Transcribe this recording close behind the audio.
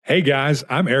Hey guys,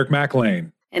 I'm Eric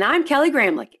McLean. And I'm Kelly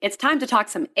Gramlich. It's time to talk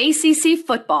some ACC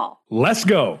football. Let's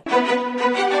go.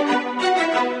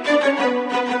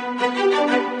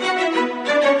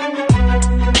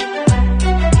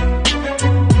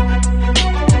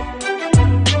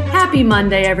 Happy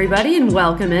Monday, everybody, and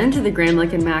welcome into the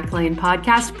Gramlich and McLean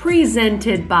podcast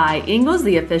presented by Ingles,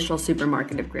 the official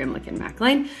supermarket of Gramlich and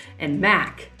McLean. And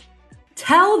Mac,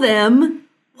 tell them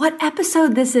what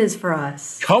episode this is for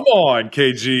us. Come on,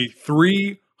 KG.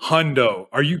 300.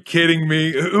 Are you kidding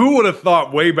me? Who would have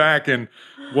thought way back in,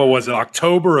 what was it,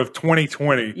 October of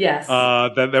 2020? Yes.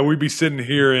 That we'd be sitting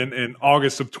here in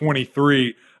August of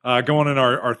 23 going in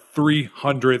our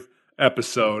 300th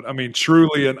episode. I mean,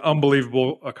 truly an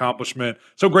unbelievable accomplishment.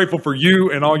 So grateful for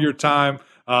you and all your time.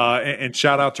 And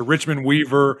shout out to Richmond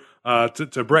Weaver,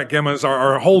 to Brett Gimmons,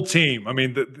 our whole team. I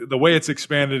mean, the way it's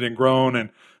expanded and grown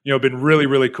and, been really,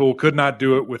 really cool. Could not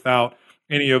do it without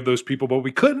any of those people, but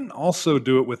we couldn't also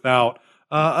do it without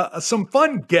some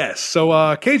fun guests. So,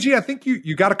 KG, I think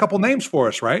you got a couple names for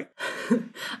us, right?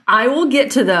 I will get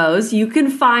to those. You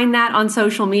can find that on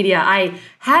social media. I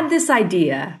had this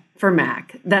idea for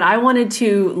Mac that I wanted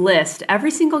to list every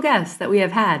single guest that we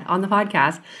have had on the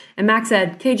podcast. And Mac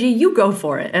said, KG, you go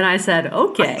for it. And I said,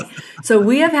 okay. So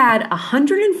we have had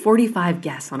 145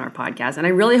 guests on our podcast. And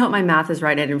I really hope my math is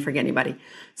right. I didn't forget anybody.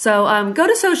 So go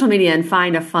to social media and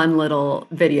find a fun little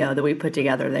video that we put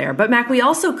together there. But Mac, we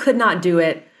also could not do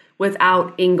it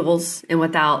without Ingles and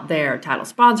without their title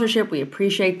sponsorship. We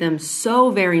appreciate them so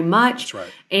very much. That's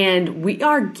right. And we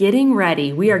are getting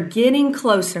ready. We are getting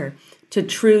closer to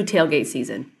true tailgate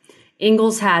season.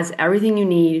 Ingles has everything you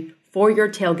need for your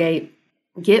tailgate.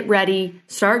 Get ready,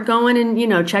 start going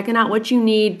and, checking out what you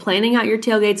need, planning out your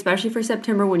tailgate, especially for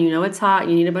September when it's hot,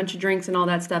 you need a bunch of drinks and all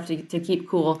that stuff to keep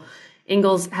cool.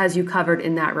 Ingles has you covered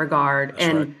in that regard. That's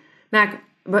and right. Mac,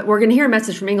 but we're going to hear a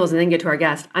message from Ingles and then get to our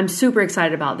guest. I'm super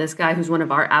excited about this guy who's one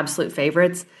of our absolute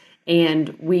favorites. And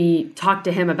we talked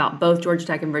to him about both Georgia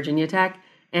Tech and Virginia Tech.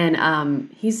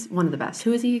 And he's one of the best.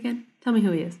 Who is he again? Tell me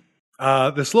who he is.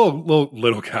 This little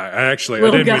guy. I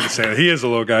didn't mean to say that. He is a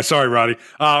little guy. Sorry, Roddy.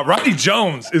 Roddy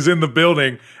Jones is in the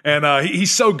building, and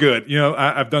he's so good.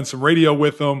 I've done some radio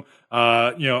with him.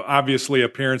 Obviously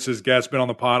appearances, guests, been on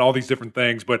the pod, all these different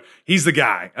things, but he's the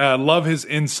guy. Love his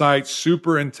insight,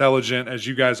 super intelligent, as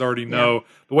you guys already know. Yeah.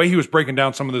 The way he was breaking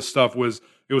down some of this stuff was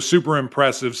super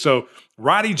impressive. So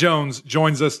Roddy Jones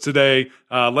joins us today.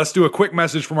 Let's do a quick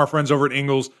message from our friends over at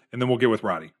Ingles, and then we'll get with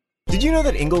Roddy. Did you know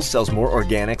that Ingles sells more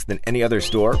organics than any other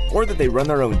store? Or that they run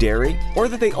their own dairy? Or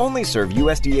that they only serve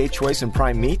USDA choice and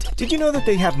prime meat? Did you know that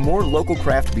they have more local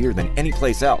craft beer than any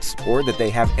place else? Or that they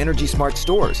have Energy Smart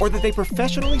stores? Or that they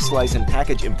professionally slice and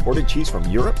package imported cheese from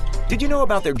Europe? Did you know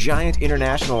about their giant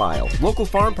international aisle, local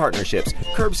farm partnerships,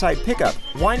 curbside pickup,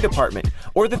 wine department?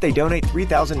 Or that they donate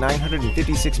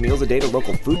 3,956 meals a day to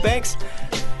local food banks?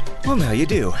 Well, now you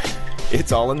do.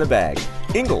 It's all in the bag.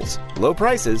 Ingles, low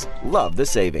prices, love the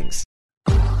savings.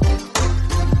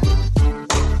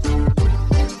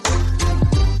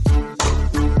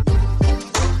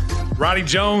 Roddy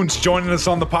Jones joining us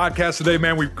on the podcast today,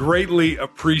 man. We greatly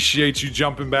appreciate you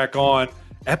jumping back on.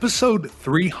 Episode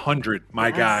 300,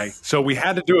 my guy. So we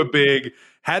had to do it big,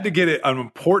 had to get an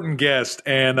important guest,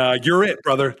 and you're it,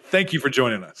 brother. Thank you for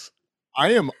joining us. I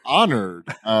am honored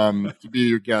to be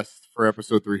your guest for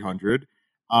episode 300.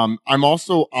 I'm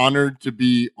also honored to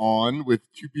be on with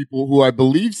two people who I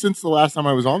believe since the last time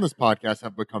I was on this podcast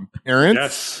have become parents.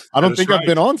 Yes, I don't think I've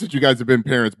been on since you guys have been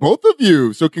parents, both of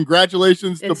you. So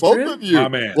congratulations to both of you. Oh,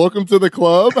 man. Welcome to the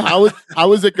club.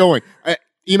 How is it going?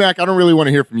 Emac, I don't really want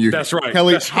to hear from you. That's right.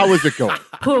 Kelly, how is it going?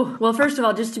 Well, first of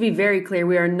all, just to be very clear,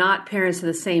 we are not parents to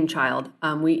the same child.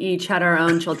 We each had our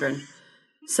own children.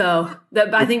 So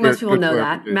I think most people know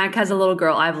that. Mac has a little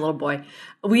girl. I have a little boy.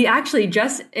 We actually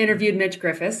just interviewed Mitch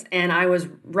Griffiths, and I was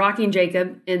rocking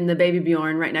Jacob in the baby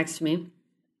Bjorn right next to me,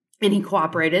 and he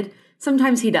cooperated.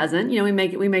 Sometimes he doesn't. We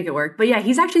make it work. But yeah,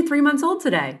 he's actually 3 months old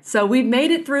today. So we've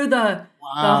made it through the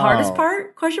hardest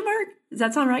part? Question mark? Does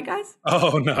that sound right, guys?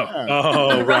 Oh no! Yeah.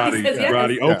 Oh, Roddy, says yes.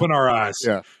 Roddy, open our eyes.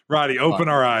 Yeah. Roddy, open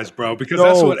our eyes, bro, because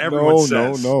that's what everyone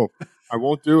says. No, I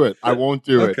won't do it. I won't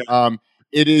do Okay.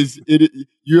 it.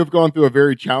 You have gone through a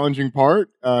very challenging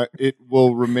part. It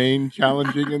will remain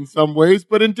challenging in some ways,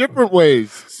 but in different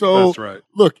ways. So That's right.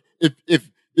 Look,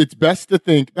 if it's best to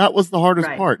think that was the hardest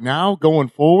part. Now going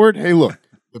forward, hey, look,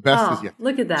 the best is yet.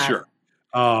 Look at that. Sure.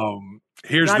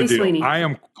 Here's Roddy the deal. Sweeney. I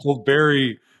am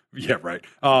very, right.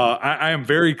 I am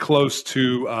very close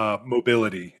to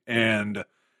mobility, and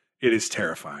it is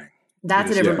terrifying.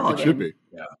 That's a different It should ballgame. be.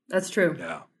 Yeah. That's true.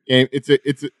 Yeah. And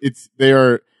they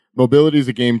are Mobility is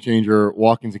a game changer.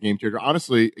 Walking's a game changer.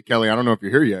 Honestly, Kelly, I don't know if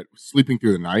you're here yet. Sleeping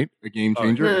through the night, a game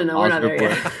changer. No, we're not there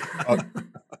yet.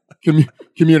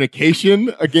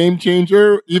 Communication, a game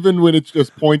changer, even when it's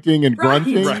just pointing and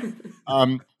grunting.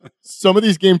 Right. Some of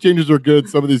these game changers are good.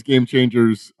 Some of these game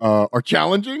changers are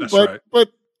challenging,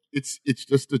 but it's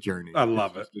just a journey. I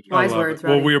love it. Wise words,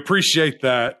 Well, we appreciate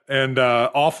that. And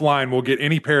offline, we'll get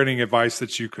any parenting advice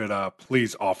that you could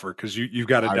please offer, because you've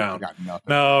got it down. Got nothing.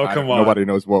 No, come on. Nobody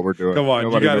knows what we're doing. Come on.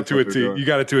 Nobody You got it to a knows T. what we're doing. You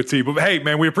got it to a T. But hey,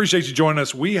 man, we appreciate you joining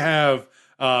us. We have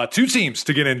two teams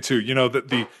to get into. You know,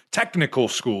 the technical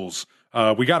schools.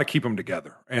 We got to keep them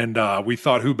together. And we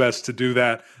thought who best to do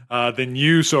that than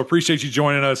you. So appreciate you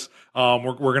joining us.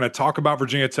 We're going to talk about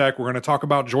Virginia Tech. We're going to talk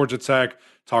about Georgia Tech,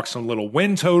 talk some little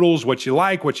win totals, what you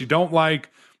like, what you don't like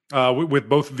with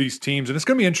both of these teams. And it's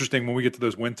going to be interesting when we get to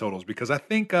those win totals, because I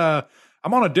think I'm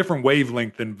on a different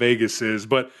wavelength than Vegas is.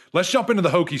 But let's jump into the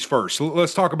Hokies first.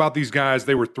 Let's talk about these guys.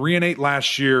 They were 3-8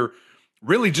 last year.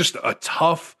 Really just a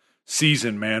tough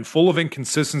season, man, full of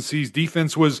inconsistencies.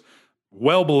 Defense was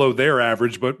well below their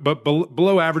average, but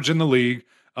below average in the league.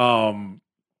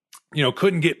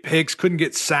 Couldn't get picks, couldn't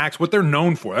get sacks, what they're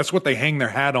known for. That's what they hang their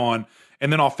hat on.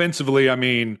 And then offensively, I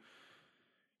mean,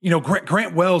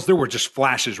 Grant Wells, there were just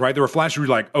flashes, right? There were flashes where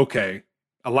you're like, okay,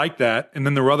 I like that. And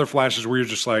then there were other flashes where you're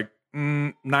just like,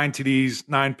 9 TDs,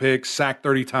 9 picks, sacked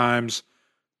 30 times,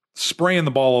 spraying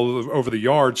the ball over the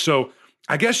yard. So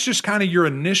I guess just kind of your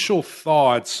initial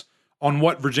thoughts on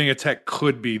what Virginia Tech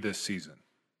could be this season.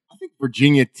 I think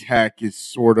Virginia Tech is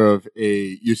sort of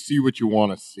you see what you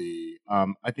want to see.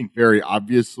 I think very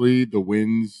obviously the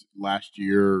wins last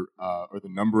year, or the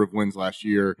number of wins last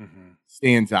year,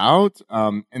 stands out.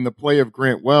 And the play of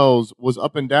Grant Wells was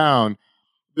up and down.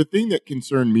 The thing that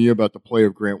concerned me about the play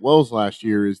of Grant Wells last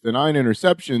year is the 9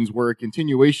 interceptions were a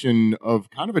continuation of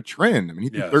kind of a trend. I mean, he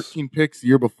threw 13 picks the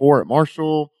year before at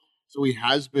Marshall, so he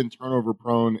has been turnover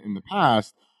prone in the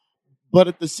past. But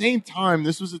at the same time,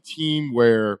 this was a team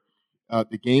where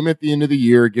the game at the end of the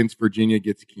year against Virginia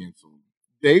gets canceled.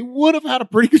 They would have had a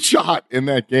pretty good shot in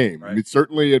that game. Right. I mean,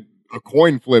 certainly a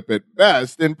coin flip at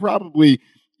best, and probably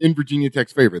in Virginia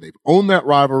Tech's favor. They've owned that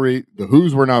rivalry. The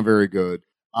Hoos were not very good.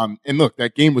 And look,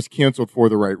 that game was canceled for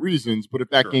the right reasons, but if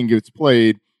that game gets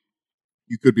played,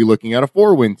 you could be looking at a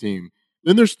 4-win team.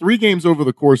 Then there's 3 games over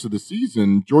the course of the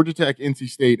season: Georgia Tech, NC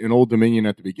State, and Old Dominion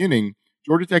at the beginning.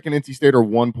 Georgia Tech and NC State are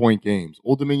 1-point games.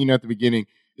 Old Dominion at the beginning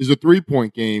is a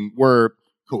 3-point game where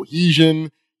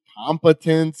cohesion,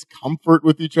 competence, comfort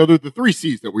with each other, the 3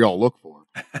 C's that we all look for.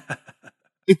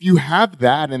 If you have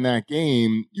that in that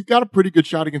game, you've got a pretty good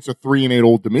shot against a 3-8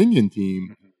 Old Dominion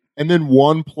team. And then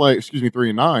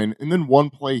 3-9, and then one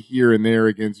play here and there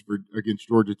against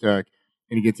Georgia Tech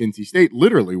and against NC State,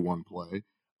 literally one play,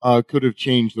 could have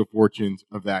changed the fortunes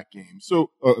of that game.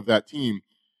 So of that team.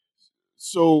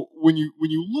 So when you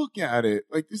look at it,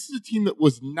 like, this is a team that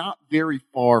was not very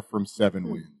far from 7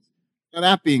 wins. Now,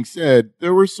 that being said,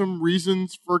 there were some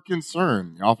reasons for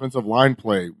concern. The offensive line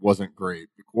play wasn't great.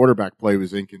 The quarterback play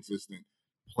was inconsistent.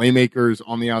 Playmakers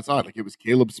on the outside, like it was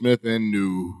Caleb Smith and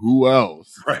who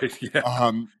else? Right.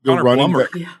 Yeah. The running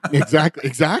back,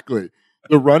 exactly.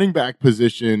 The running back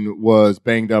position was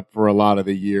banged up for a lot of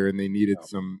the year, and they needed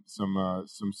some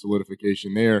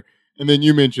solidification there. And then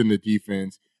you mentioned the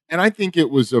defense, and I think it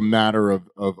was a matter of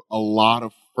a lot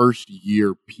of first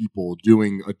year people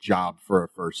doing a job for a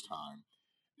first time.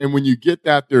 And when you get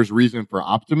that, there's reason for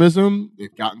optimism.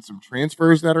 They've gotten some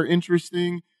transfers that are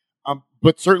interesting.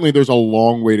 But certainly there's a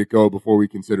long way to go before we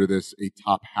consider this a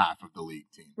top half of the league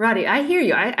team. Roddy, I hear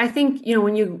you. I think,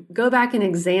 when you go back and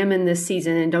examine this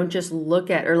season and don't just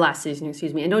look at, or last season,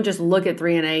 and don't just look at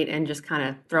 3-8 and just kind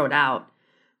of throw it out,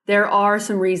 there are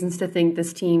some reasons to think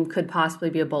this team could possibly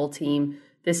be a bowl team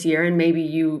this year. And maybe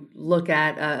you look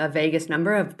at a Vegas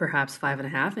number of perhaps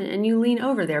 5.5 and you lean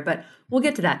over there, but we'll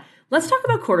get to that. Let's talk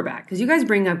about quarterback, because you guys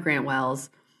bring up Grant Wells.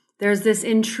 There's this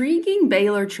intriguing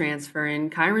Baylor transfer in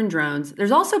Kyron Drones.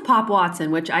 There's also Pop Watson,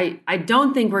 which I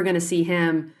don't think we're going to see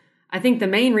him. I think the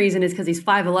main reason is because he's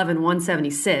 5'11",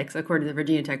 176, according to the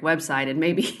Virginia Tech website, and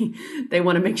maybe they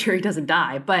want to make sure he doesn't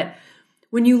die. But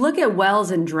when you look at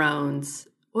Wells and Drones,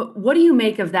 what do you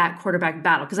make of that quarterback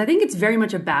battle? Because I think it's very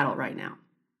much a battle right now.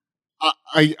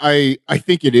 I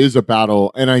think it is a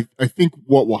battle, and I think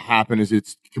what will happen is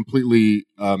it's completely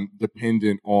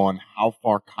dependent on how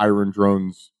far Kyron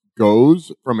Drones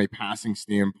goes from a passing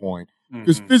standpoint,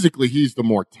 because physically he's the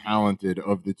more talented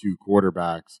of the 2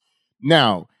 quarterbacks.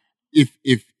 Now, if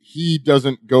he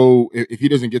doesn't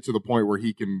get to the point where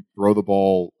he can throw the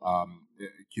ball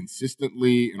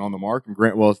consistently and on the mark, and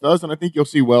Grant Wells does, and I think you'll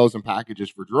see Wells in packages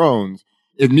for Drones.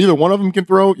 if neither one of them can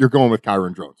throw, you're going with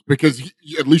Kyron Drones because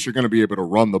at least you're going to be able to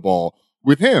run the ball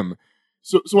with him.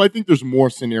 So I think there's more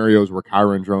scenarios where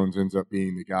Kyron Drones ends up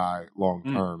being the guy long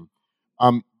term.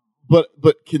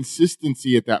 But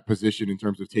consistency at that position in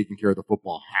terms of taking care of the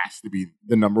football has to be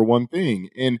the number one thing.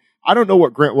 And I don't know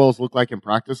what Grant Wells looked like in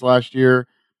practice last year.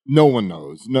 No one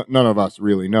knows. None of us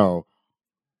really know.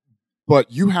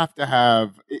 But you have to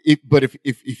have – but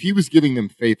if he was giving them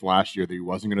faith last year that he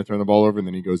wasn't going to turn the ball over and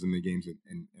then he goes in the games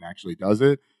and actually does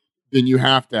it, then you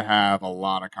have to have a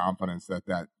lot of confidence that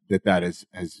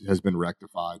has been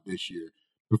rectified this year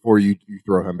before you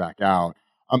throw him back out.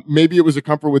 Maybe it was a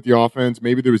comfort with the offense.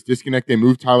 Maybe there was disconnect. They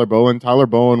moved Tyler Bowen. Tyler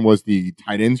Bowen was the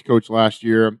tight ends coach last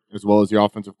year as well as the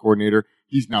offensive coordinator.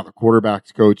 He's now the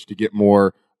quarterbacks coach to get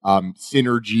more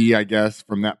synergy, I guess,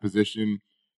 from that position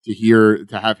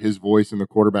to have his voice in the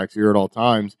quarterback's ear at all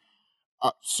times.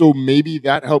 So maybe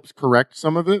that helps correct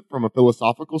some of it from a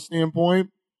philosophical standpoint.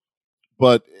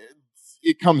 But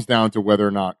it comes down to whether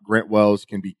or not Grant Wells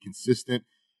can be consistent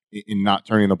in not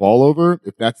turning the ball over.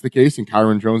 If that's the case and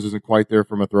Kyron Drones isn't quite there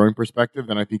from a throwing perspective,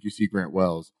 then I think you see Grant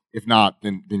Wells. If not,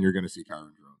 then you're going to see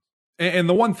Kyron Drones. And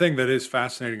the one thing that is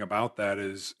fascinating about that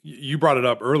is you brought it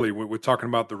up early with talking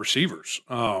about the receivers.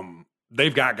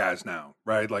 They've got guys now,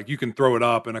 right? Like you can throw it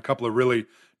up and a couple of really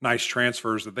nice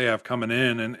transfers that they have coming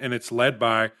in, and it's led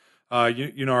by,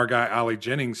 our guy, Ali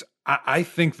Jennings. I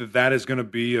think that is going to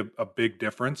be a big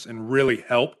difference and really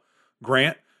help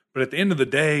Grant. But at the end of the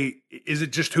day, is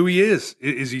it just who he is?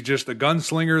 Is he just a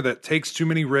gunslinger that takes too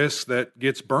many risks, that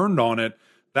gets burned on it?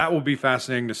 That will be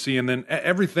fascinating to see. And then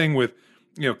everything with,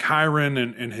 Kyron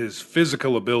and his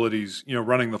physical abilities,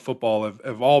 running the football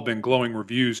have all been glowing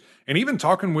reviews. And even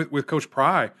talking with Coach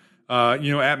Pry,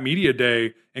 at Media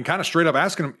Day and kind of straight up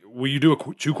asking him, will you do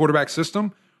a two quarterback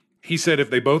system? He said if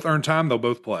they both earn time, they'll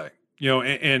both play.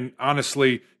 And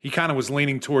honestly, he kind of was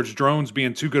leaning towards Drones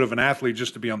being too good of an athlete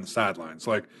just to be on the sidelines.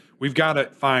 Like, we've got to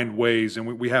find ways,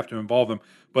 and we have to involve them.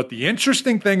 But the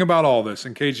interesting thing about all this,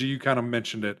 and KG, you kind of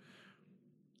mentioned it,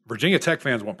 Virginia Tech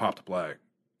fans want Pop to play.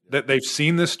 That they've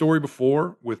seen this story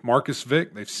before with Marcus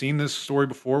Vick. They've seen this story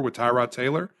before with Tyrod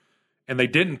Taylor, and they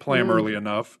didn't play him early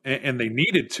enough, and they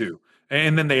needed to.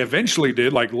 And then they eventually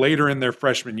did, like later in their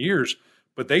freshman years.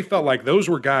 But they felt like those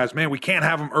were guys, man, we can't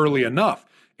have them early enough.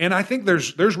 And I think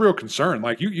there's real concern.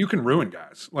 Like you can ruin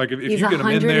guys. Like if you get them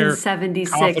in there,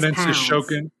 confidence pounds. is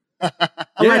choking.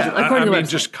 According to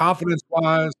just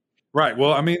confidence-wise. Right.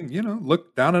 Well,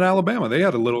 look down in Alabama. They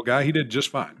had a little guy. He did just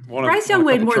fine. Bryce Young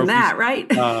weighed more than that, right?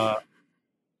 I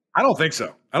don't think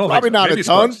so. Probably not Maybe a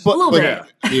ton, but a little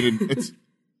bit.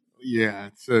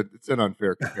 It's an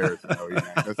unfair comparison. Though,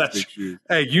 that's big shoes.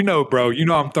 Hey, bro.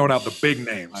 I'm throwing out the big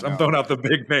names. I'm throwing out the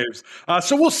big names.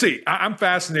 So we'll see. I'm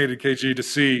fascinated, KG, to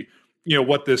see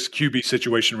what this QB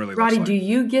situation really Roddy, looks like. do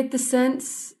you get the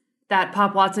sense that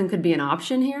Pop Watson could be an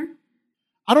option here?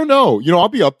 I don't know. I'll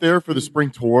be up there for the spring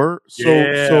tour.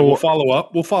 So we'll follow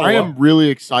up. I am really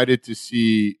excited to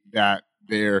see that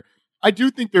there. I do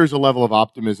think there's a level of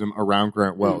optimism around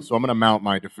Grant Wells. So I'm going to mount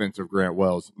my defense of Grant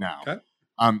Wells now. Okay.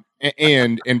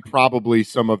 And probably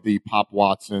some of the Pop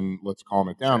Watson, let's calm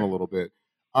it down a little bit.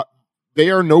 They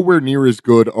are nowhere near as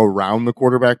good around the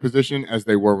quarterback position as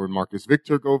they were when Marcus Vick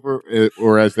took over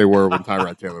or as they were when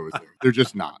Tyrod Taylor was there. They're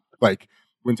just not. Like,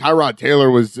 when Tyrod Taylor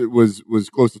was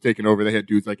close to taking over, they had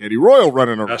dudes like Eddie Royal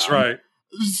running around. That's right.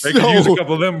 They could use a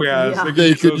couple of them guys. Yeah.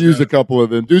 They could use a couple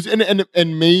of them dudes,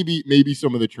 and maybe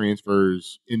some of the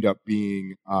transfers end up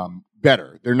being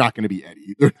better. They're not going to be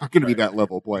Eddie. They're not going to be that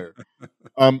level player.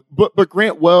 But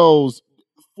Grant Wells,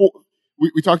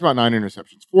 we talked about 9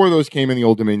 interceptions. 4 of those came in the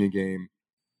Old Dominion game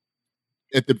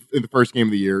in the first game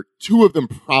of the year. 2 of them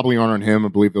probably aren't on him. I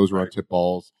believe those were on tip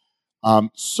balls.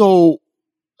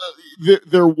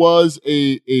 There was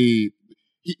he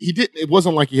didn't. It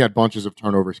wasn't like he had bunches of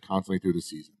turnovers constantly through the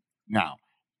season. Now,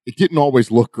 it didn't always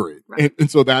look great, right.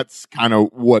 and so that's kind of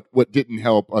what didn't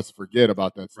help us forget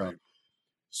about that stuff. Right.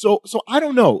 So I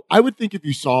don't know. I would think if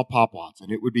you saw Pop Watson,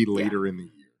 it would be later in the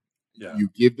year. Yeah. You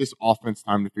give this offense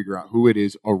time to figure out who it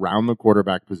is around the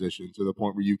quarterback position to the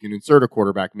point where you can insert a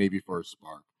quarterback maybe for a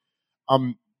spark.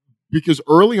 Because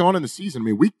early on in the season,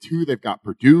 week 2, they've got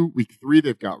Purdue. Week 3,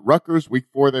 they've got Rutgers. Week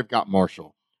 4, they've got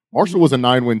Marshall. Marshall was a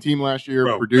 9-win team last year.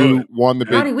 Bro, Purdue won the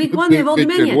Roddy, week 1, they have Old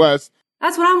Dominion. West.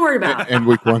 That's what I'm worried about. And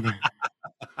week 1.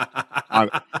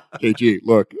 KG,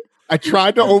 look, I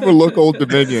tried to overlook Old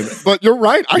Dominion, but you're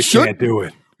right. I should can't do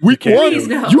it. Week 1,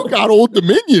 you got Old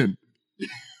Dominion.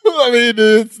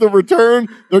 It's the return.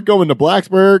 They're going to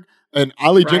Blacksburg, and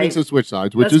Ali Jennings has switched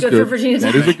sides, which is good. For Virginia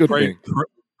Tech. That is a good thing.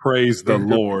 Praise the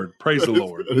Lord. Praise the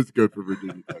Lord. That is good for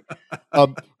Virginia Tech.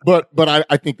 But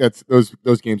I think that's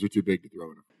those games are too big to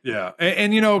throw in. Yeah.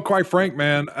 And you know, quite frank,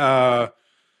 man,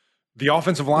 the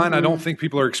offensive line, I don't think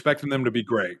people are expecting them to be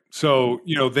great. So,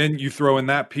 you know, then you throw in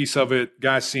that piece of it,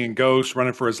 guys seeing ghosts,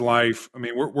 running for his life. I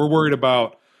mean, we're worried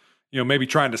about, you know, maybe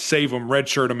trying to save him,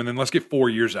 redshirt him, and then let's get 4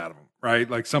 years out of him, right?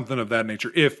 Like something of that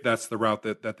nature, if that's the route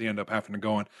that they end up having to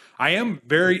go in. I am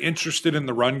very interested in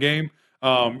the run game.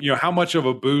 You know, how much of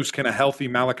a boost can a healthy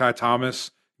Malachi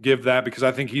Thomas give that? Because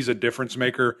I think he's a difference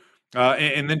maker.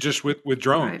 And then just with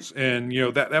drones and, you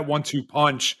know, that 1-2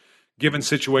 punch, given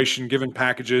situation, given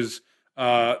packages,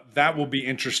 that will be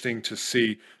interesting to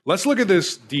see. Let's look at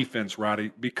this defense,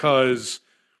 Roddy, because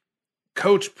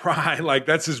Coach Pry, like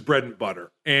that's his bread and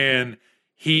butter. And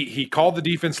he called the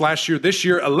defense last year. This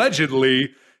year,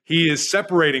 allegedly, he is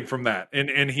separating from that.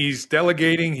 And he's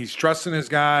delegating. He's trusting his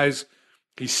guys.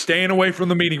 He's staying away from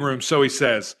the meeting room. So he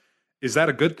says, is that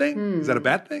a good thing? Is that a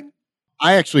bad thing?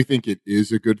 I actually think it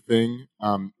is a good thing.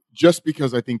 Just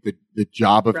because I think that the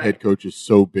job of head coach is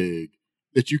so big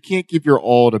that you can't give your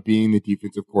all to being the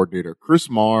defensive coordinator. Chris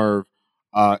Marv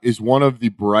is one of the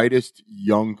brightest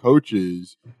young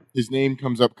coaches. His name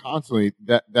comes up constantly.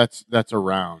 That's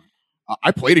around.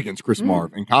 I played against Chris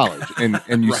Marv in college,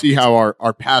 and you see how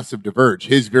our paths have diverged.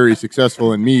 His very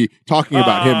successful, and me talking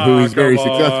about him, who is very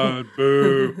successful.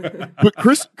 Boo. But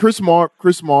Chris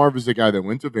Marv is a guy that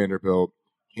went to Vanderbilt,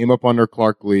 came up under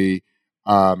Clark Lee.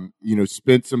 You know,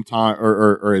 spent some time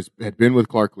or had been with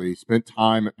Clark Lee, spent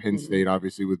time at Penn State,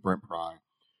 obviously with Brent Pry.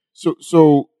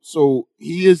 So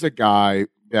he is a guy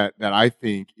that I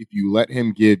think if you let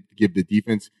him give the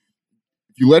defense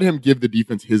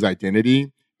his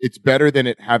identity, it's better than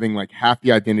it having like half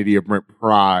the identity of Brent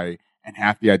Pry and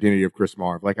half the identity of Chris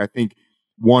Marv. Like I think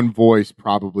one voice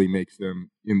probably makes them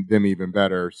even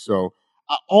better. So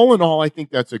all in all, I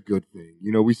think that's a good thing.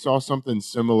 You know, we saw something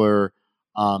similar.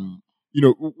 You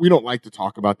know, we don't like to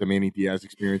talk about the Manny Diaz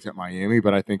experience at Miami,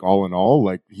 but I think all in all,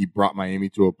 like he brought Miami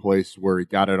to a place where he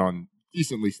got it on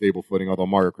decently stable footing, although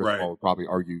Mario Cristobal would probably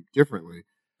argue differently.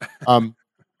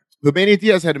 But Manny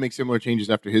Diaz had to make similar changes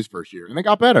after his first year, and they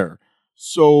got better.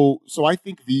 So I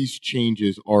think these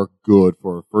changes are good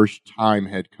for a first-time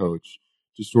head coach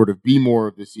to sort of be more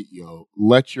of the CEO.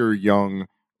 Let your young,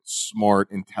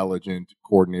 smart, intelligent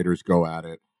coordinators go at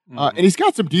it. And he's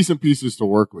got some decent pieces to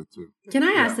work with, too. Can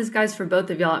I ask this, guys, for both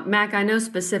of y'all? Mac, I know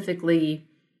specifically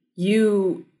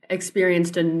you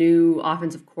experienced a new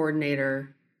offensive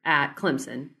coordinator at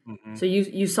Clemson. So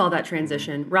you saw that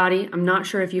transition. Roddy, I'm not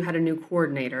sure if you had a new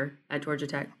coordinator at Georgia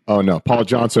Tech. Oh, no. Paul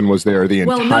Johnson was there the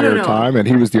entire time, and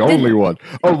he was the only one.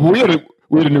 Oh, we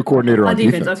had a new coordinator on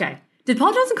defense. Okay. Did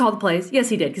Paul Johnson call the plays? Yes,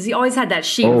 he did, because he always had that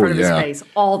sheet in front of his face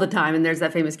all the time, and there's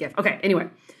that famous gif. Okay, anyway.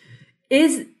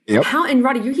 How, and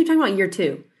Roddy, you keep talking about year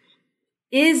two.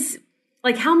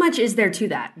 How much is there to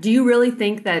that? Do you really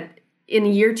think that in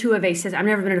year two of a system, I've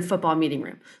never been in a football meeting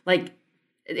room. Like,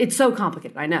 it's so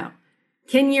complicated, I know.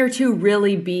 Can year two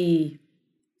really be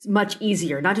much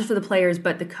easier, not just for the players,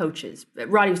 but the coaches?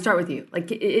 Roddy, we'll start with you. Like,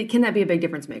 can that be a big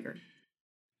difference maker?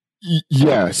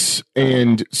 Yes.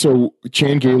 And so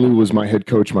Chan Gailey was my head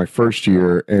coach my first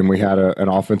year, and we had an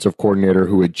offensive coordinator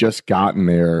who had just gotten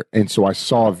there. And so I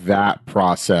saw that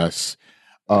process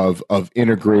of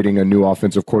integrating a new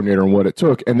offensive coordinator and what it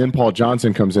took. And then Paul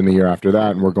Johnson comes in the year after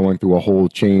that, and we're going through a whole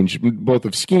change, both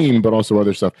of scheme, but also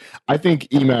other stuff. I think,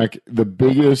 EMAC, the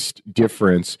biggest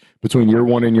difference between year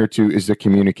one and year two is the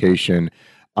communication.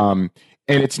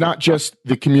 And it's not just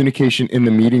the communication in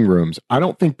the meeting rooms. I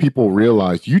don't think people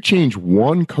realize you change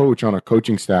one coach on a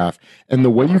coaching staff, and the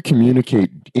way you communicate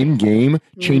in game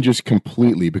changes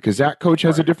completely, because that coach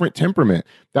has a different temperament.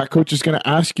 That coach is going to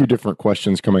ask you different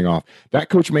questions coming off. That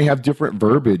coach may have different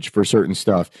verbiage for certain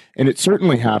stuff. And it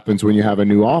certainly happens when you have a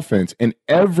new offense and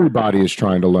everybody is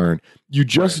trying to learn. You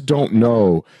just don't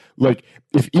know. Like,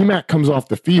 if EMAC comes off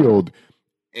the field,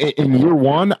 in year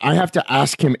one, I have to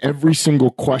ask him every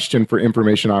single question for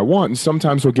information I want. And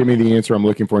sometimes he'll give me the answer I'm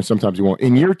looking for, and sometimes he won't.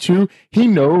 In year two, he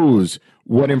knows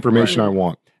what information I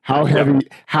want. How heavy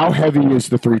is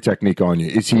the three technique on you?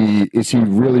 Is he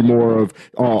really more of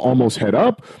almost head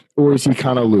up, or is he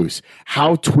kind of loose?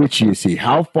 How twitchy is he?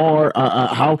 How far,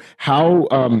 how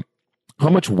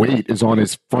much weight is on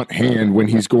his front hand when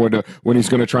he's going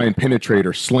to try and penetrate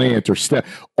or slant or step?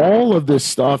 All of this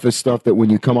stuff is stuff that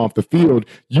when you come off the field,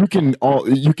 you can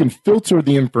filter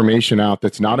the information out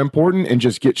that's not important and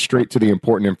just get straight to the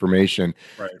important information.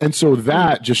 Right. And so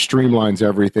that just streamlines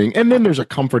everything. And then there's a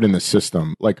comfort in the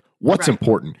system. Like, what's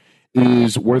important?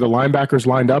 Is where the linebackers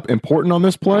lined up important on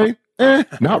this play?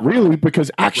 Not really, because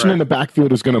action in the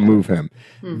backfield is going to move him.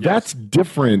 That's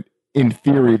different in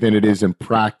theory than it is in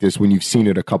practice when you've seen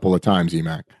it a couple of times,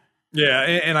 EMAC. Yeah,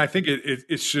 and I think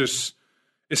it's just,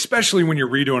 especially when you're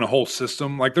redoing a whole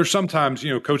system, like there's sometimes,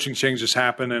 coaching changes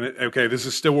happen and, okay, this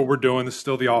is still what we're doing. This is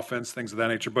still the offense, things of that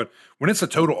nature. But when it's a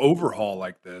total overhaul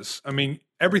like this, I mean,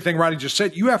 everything Roddy just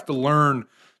said, you have to learn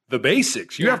the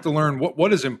basics. You have to learn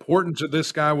what is important to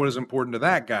this guy, what is important to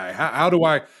that guy. How do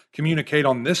I communicate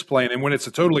on this play? And when it's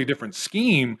a totally different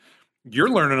scheme, you're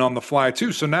learning on the fly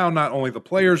too. So now not only the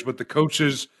players, but the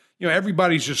coaches,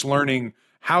 everybody's just learning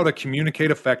how to communicate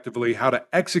effectively, how to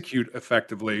execute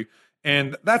effectively.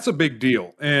 And that's a big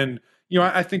deal. And,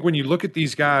 I think when you look at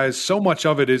these guys, so much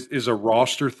of it is a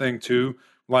roster thing too.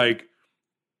 Like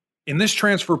in this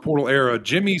transfer portal era,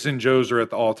 Jimmy's and Joe's are at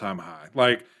the all-time high.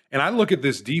 Like, and I look at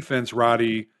this defense,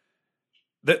 Roddy,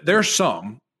 there's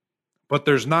some, but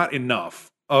there's not enough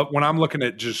when I'm looking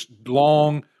at just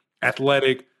long,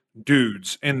 athletic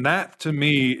dudes. And that, to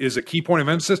me, is a key point of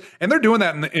emphasis. And they're doing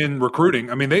that in recruiting.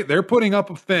 I mean, they're putting up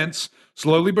a fence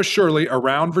slowly but surely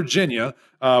around Virginia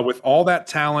with all that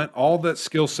talent, all that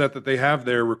skill set that they have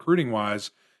there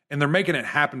recruiting-wise, and they're making it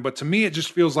happen. But to me, it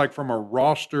just feels like from a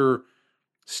roster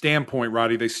standpoint,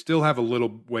 Roddy, they still have a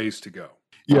little ways to go.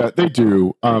 Yeah, they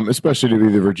do, especially to be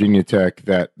the Virginia Tech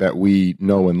that we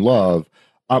know and love.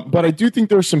 But I do think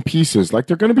there's some pieces, like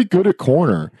they're going to be good at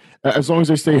corner as long as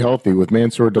they stay healthy with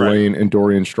Mansour Delane and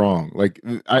Dorian Strong. Like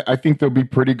I think they'll be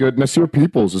pretty good. Nasir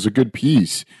Peoples is a good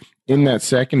piece in that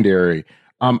secondary.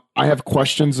 I have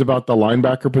questions about the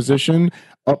linebacker position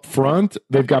up front.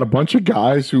 They've got a bunch of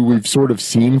guys who we've sort of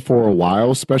seen for a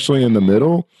while, especially in the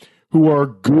middle, who are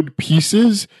good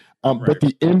pieces. But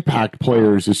the impact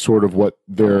players is sort of what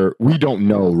we don't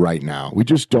know right now. We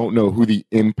just don't know who the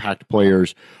impact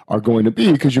players are going to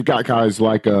be because you've got guys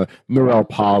like a Norrell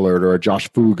Pollard or a Josh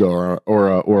Fuga or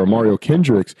a Mario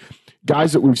Kendricks,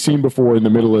 guys that we've seen before in the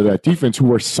middle of that defense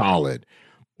who are solid.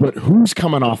 But who's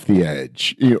coming off the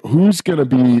edge? Who's going to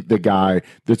be the guy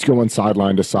that's going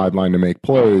sideline to sideline to make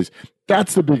plays?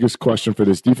 That's the biggest question for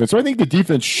this defense. So I think the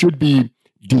defense should be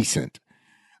decent.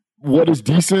 What is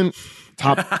decent?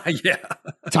 Top 9,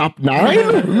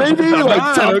 maybe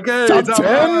top 10.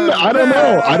 I don't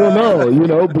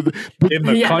know. But in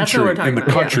the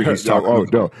country, he's talking. Oh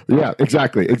no, yeah,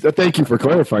 exactly. Thank you for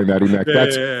clarifying that,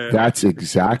 Emac. That's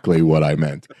exactly what I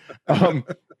meant.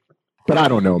 But I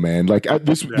don't know, man. Like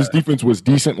this defense was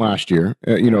decent last year.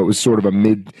 It was sort of a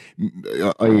mid.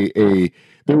 They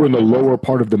were in the lower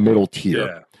part of the middle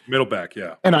tier, middle back,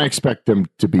 and I expect them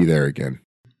to be there again.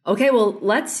 Okay, well,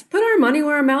 let's put our money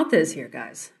where our mouth is here,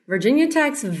 guys. Virginia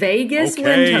Tech's Vegas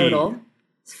win total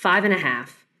is 5.5.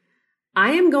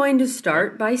 I am going to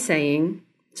start by saying,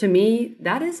 to me,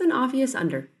 that is an obvious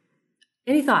under.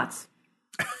 Any thoughts?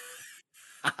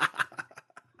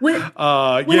 When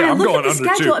I I'm look going at the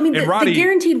under schedule, too. I mean, Roddy, the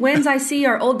guaranteed wins I see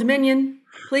are Old Dominion,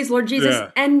 please, Lord Jesus,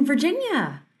 and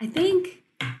Virginia, I think.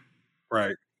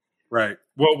 Right.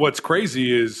 Well, what's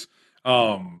crazy is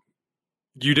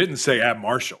you didn't say at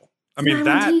Marshall. I mean,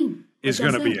 that is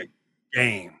going to be a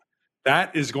game.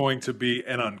 That is going to be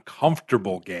an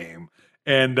uncomfortable game.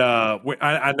 And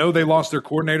I know they lost their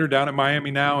coordinator down at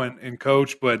Miami now and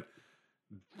coach, but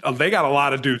they got a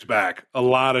lot of dudes back, a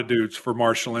lot of dudes for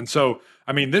Marshall. And so,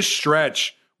 I mean, this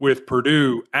stretch with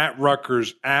Purdue, at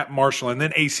Rutgers, at Marshall, and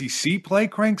then ACC play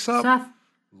cranks up. Tough.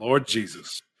 Lord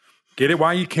Jesus. Get it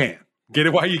while you can. Get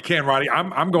it while you can, Roddy.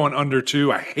 I'm going under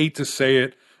 2. I hate to say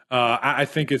it. I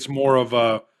think it's more of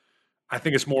a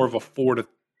 4-3.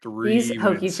 These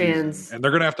Hokie fans, and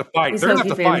they're going to have to fight. These They're going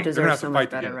to Hokie have to fans fight. They're going to have to fight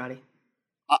better, together. Roddy.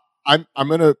 I'm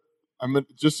gonna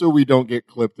just so we don't get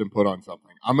clipped and put on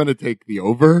something. I'm gonna take the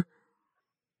over.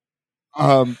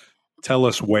 Tell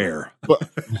us where. But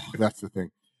that's the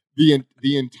thing. The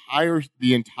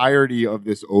entirety of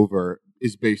this over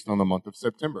is based on the month of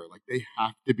September. Like they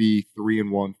have to be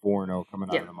 3-1, 4-0 coming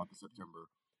out of the month of September.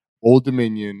 Old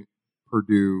Dominion,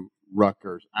 Purdue,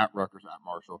 Rutgers, at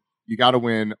Marshall. You got to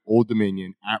win Old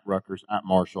Dominion, at Rutgers, at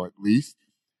Marshall at least.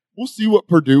 We'll see what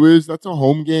Purdue is. That's a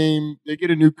home game. They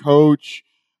get a new coach.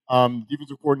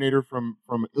 Defensive coordinator from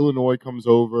Illinois comes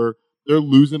over. They're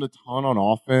losing a ton on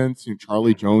offense.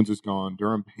 Charlie Jones is gone.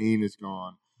 Durham Payne is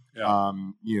gone. Yeah.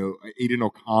 Aiden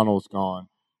O'Connell's gone.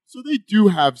 So they do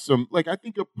have some. Like I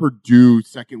think a Purdue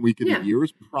second week of the year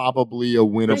is probably a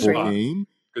winnable game.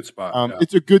 Good spot.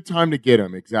 It's a good time to get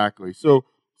them. Exactly. So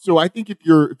I think if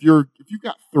you've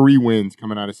got 3 wins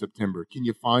coming out of September, can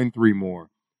you find 3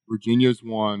 more? Virginia's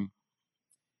won.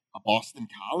 A Boston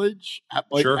College at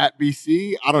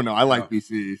BC. I don't know. I like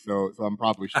BC, so I'm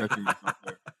probably stretching myself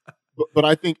there. But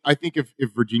I think if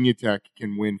Virginia Tech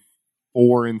can win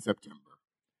 4 in September,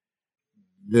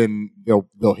 then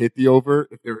they'll hit the over.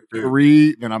 If they're at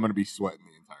 3, then I'm going to be sweating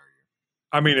the entire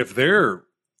year. I mean, if they're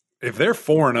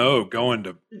 4-0 going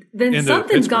to then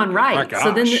something's gone right. My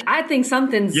so then gosh. I think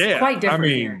something's quite different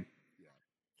here.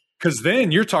 Because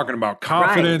then you're talking about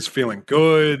confidence, feeling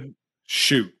good.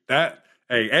 Shoot,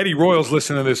 Eddie Royal's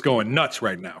listening to this going nuts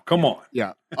right now. Come on.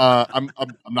 Yeah, I'm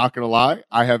not gonna lie.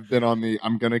 I have been on the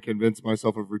I'm gonna convince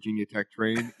myself of Virginia Tech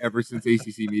train ever since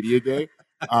ACC Media Day.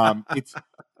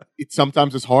 It's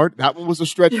sometimes it's hard. That one was a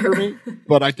stretch for me,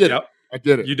 but I did it. I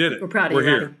did it. You did it. We're proud of you. We're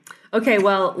here. Roddy. Okay,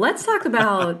 well, let's talk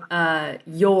about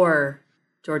your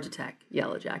Georgia Tech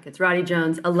Yellow Jackets. Roddy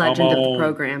Jones, a legend of the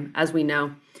program, as we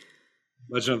know.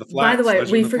 Legend of the Flats. By the way,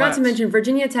 we forgot to mention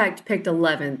Virginia Tech picked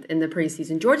 11th in the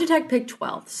preseason. Georgia Tech picked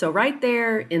 12th. So right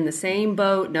there in the same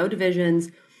boat, no divisions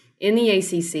in the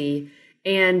ACC.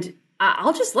 And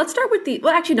let's start with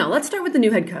let's start with the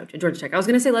new head coach at Georgia Tech. I was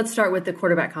going to say let's start with the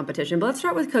quarterback competition, but let's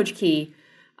start with Coach Key.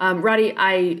 Roddy,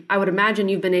 I would imagine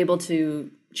you've been able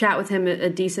to chat with him a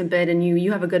decent bit, and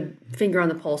you have a good finger on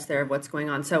the pulse there of what's going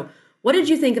on. So what did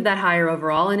you think of that hire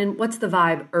overall, and what's the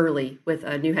vibe early with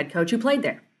a new head coach who played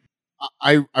there?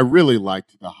 I really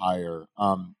liked the hire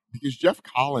because Jeff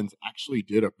Collins actually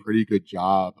did a pretty good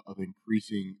job of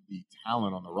increasing the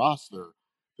talent on the roster.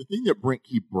 The thing that Brent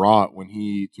Key brought when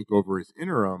he took over as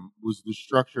interim was the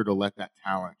structure to let that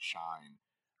talent shine.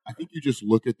 I think you just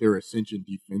look at their ascension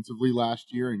defensively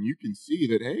last year, and you can see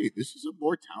that, hey, this is a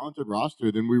more talented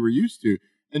roster than we were used to.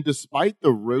 And despite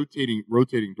the rotating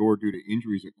door due to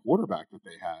injuries at quarterback that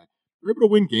they had, they were able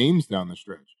to win games down the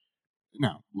stretch.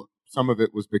 Now, look, some of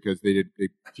it was because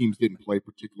teams didn't play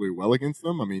particularly well against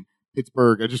them. I mean,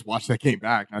 Pittsburgh, I just watched that game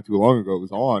back not too long ago. It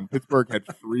was on. Pittsburgh had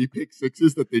 3 pick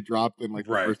sixes that they dropped in the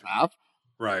first half.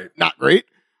 Right. Not great.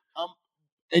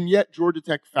 And yet Georgia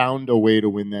Tech found a way to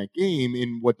win that game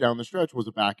in what down the stretch was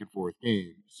a back and forth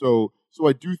game. So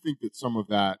I do think that some of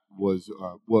that was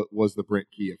the Brent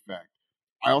Key effect.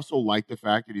 I also like the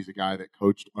fact that he's a guy that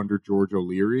coached under George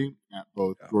O'Leary at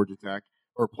both Georgia Tech,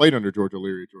 or played under George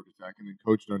O'Leary at Georgia Tech, and then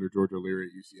coached under George O'Leary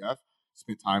at UCF.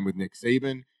 Spent time with Nick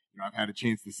Saban. I've had a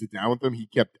chance to sit down with him. He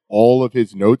kept all of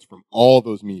his notes from all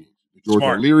those meetings, the George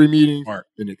O'Leary meetings,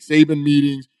 the Nick Saban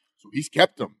meetings. So he's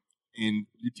kept them. And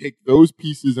you take those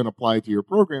pieces and apply it to your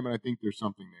program, and I think there's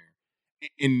something there.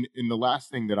 And the last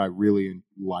thing that I really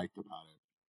liked about it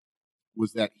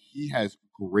was that he has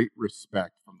great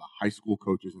respect from the high school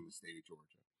coaches in the state of Georgia.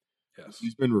 Yes.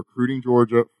 He's been recruiting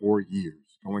Georgia for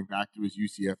years, going back to his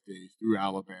UCF days through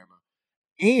Alabama.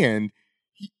 And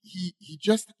he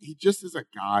just is a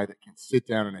guy that can sit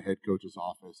down in a head coach's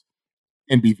office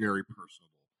and be very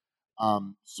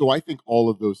personable. So I think all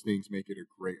of those things make it a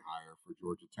great hire for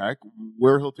Georgia Tech.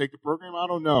 Where he'll take the program, I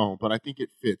don't know, but I think it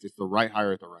fits. It's the right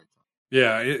hire at the right time.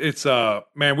 Yeah, it's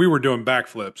man, we were doing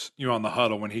backflips, on the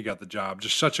huddle when he got the job.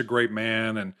 Just such a great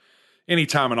man, and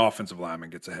anytime an offensive lineman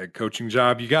gets a head coaching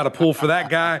job, you got to pull for that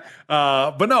guy.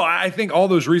 But no, I think all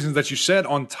those reasons that you said,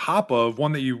 on top of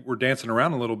one that you were dancing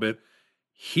around a little bit,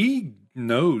 he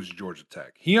knows Georgia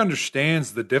Tech. He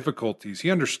understands the difficulties.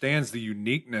 He understands the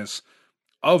uniqueness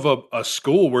of a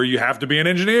school where you have to be an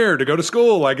engineer to go to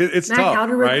school. Like it's Mac, tough, how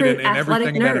to right? recruit And athletic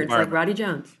everything in that nerds environment. like Roddy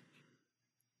Jones.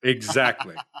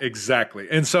 Exactly.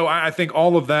 And so I think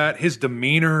all of that, his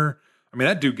demeanor, I mean,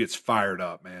 that dude gets fired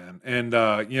up, man. And,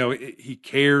 he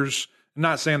cares. I'm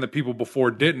not saying that people before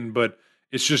didn't, but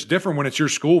it's just different when it's your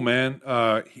school, man.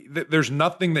 There's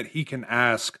nothing that he can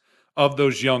ask of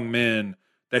those young men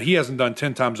that he hasn't done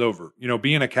 10 times over.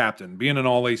 Being a captain, being an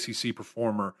all-ACC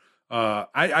performer.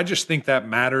 I just think that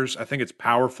matters. I think it's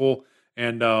powerful.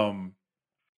 And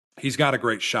he's got a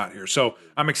great shot here. So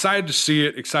I'm excited to see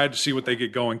it, excited to see what they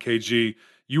get going, KG.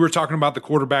 You were talking about the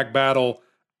quarterback battle.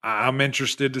 I'm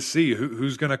interested to see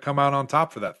who's going to come out on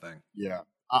top for that thing. Yeah,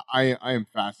 I am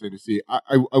fascinated to see.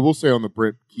 I will say on the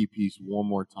Brent Key piece one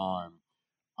more time,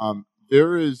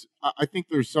 I think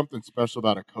there's something special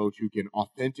about a coach who can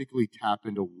authentically tap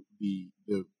into the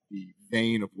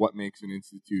vein of what makes an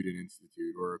institute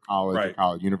or a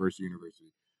college, university.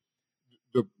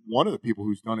 One of the people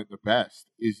who's done it the best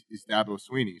is Dabo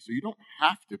Swinney. So you don't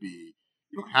have to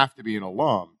be an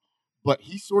alum, but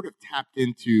he sort of tapped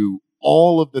into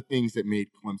all of the things that made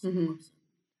Clemson Clemson.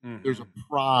 Mm-hmm. There's a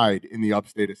pride in the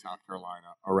upstate of South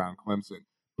Carolina around Clemson,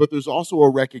 but there's also a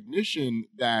recognition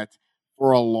that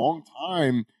for a long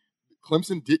time,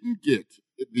 Clemson didn't get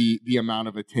the amount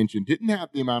of attention, didn't have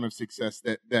the amount of success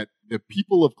that the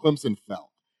people of Clemson felt.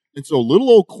 And so little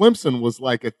old Clemson was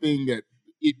like a thing that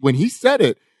when he said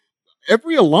it,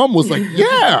 every alum was like,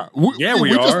 yeah, we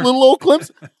just little old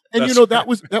Clemson. And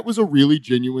that was a really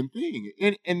genuine thing.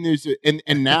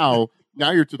 And now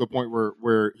now you're to the point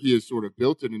where he has sort of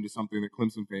built it into something that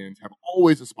Clemson fans have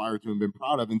always aspired to and been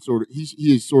proud of, and sort of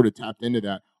he has sort of tapped into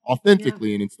that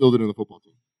authentically and instilled it in the football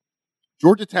team.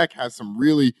 Georgia Tech has some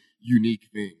really unique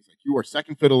things. Like, you are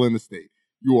second fiddle in the state.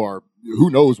 You are who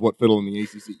knows what fiddle in the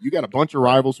ACC. You got a bunch of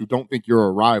rivals who don't think you're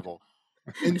a rival.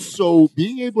 And so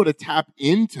being able to tap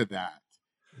into that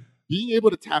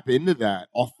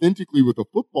authentically with a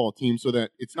football team, so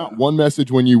that it's not one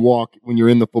message when you're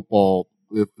in the football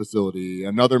facility,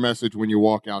 another message when you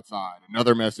walk outside,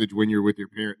 another message when you're with your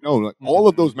parent. No, like, all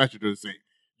of those messages are the same.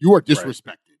 You are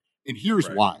disrespected. And here's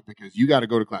why: because you got to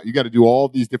go to class, you got to do all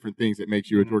these different things that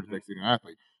makes you a Georgia Tech student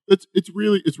athlete.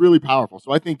 It's really powerful.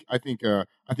 So I think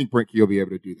Brent Key will be able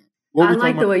to do that. I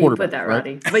like the way you put that,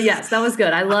 Roddy. Right? But yes, that was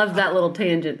good. I love that little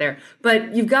tangent there.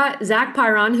 But you've got Zach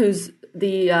Pyron, who's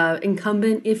the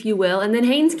incumbent, if you will, and then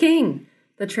Haynes King,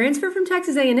 the transfer from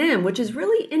Texas A&M, which is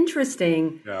really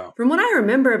interesting. Yeah. From what I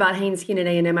remember about Haynes King at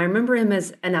A&M, I remember him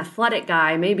as an athletic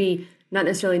guy, maybe not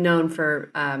necessarily known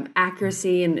for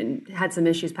accuracy and had some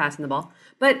issues passing the ball.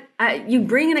 But you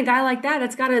bring in a guy like that,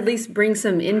 that's got to at least bring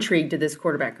some intrigue to this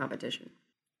quarterback competition.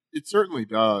 It certainly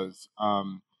does.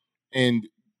 And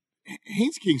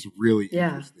Haynes King's really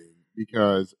interesting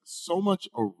because so much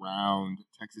around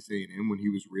Texas A&M when he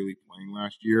was really playing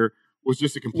last year was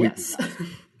just a complete disaster.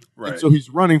 Right. And so he's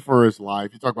running for his life.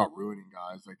 You talk about ruining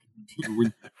guys. Like,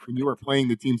 when you are playing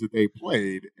the teams that they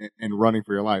played and running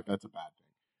for your life, that's a bad thing.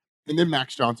 And then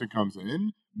Max Johnson comes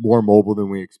in, more mobile than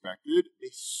we expected. They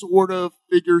sort of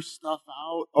figure stuff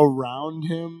out around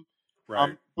him,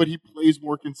 but he plays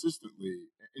more consistently.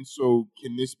 And so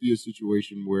can this be a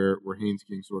situation where Haynes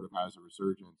King sort of has a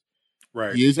resurgence?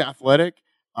 Right. He is athletic.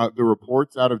 The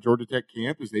reports out of Georgia Tech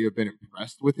camp is they have been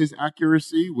impressed with his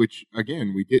accuracy, which,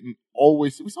 again, we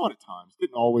saw it at times,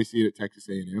 didn't always see it at Texas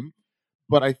A&M.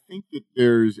 But I think that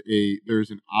there's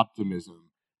an optimism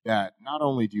that not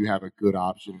only do you have a good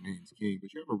option in Haynes King,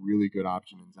 but you have a really good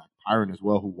option in Zach Pyron as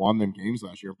well, who won them games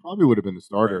last year and probably would have been the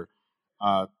starter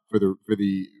for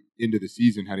the end of the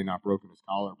season had he not broken his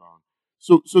collarbone.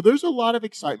 So there's a lot of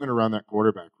excitement around that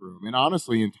quarterback room. And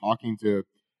honestly, in talking to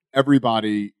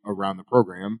everybody around the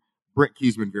program, Brent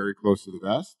Key's been very close to the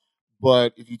best.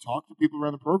 But if you talk to people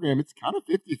around the program, it's kind of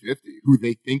 50-50 who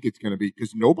they think it's going to be,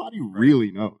 because nobody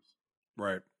really knows.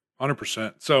 Right.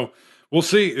 100%. So we'll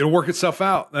see. It'll work itself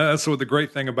out. That's what the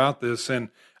great thing about this. And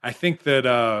I think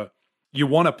that you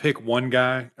want to pick one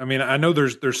guy. I mean, I know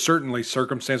there's certainly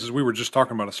circumstances. We were just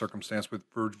talking about a circumstance with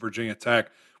Virginia Tech.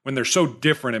 When they're so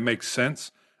different, it makes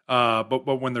sense.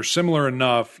 But when they're similar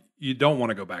enough, you don't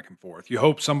want to go back and forth. You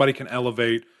hope somebody can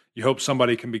elevate. You hope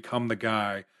somebody can become the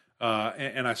guy.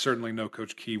 And I certainly know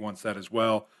Coach Key wants that as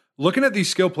well. Looking at these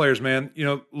skill players, man,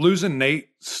 losing Nate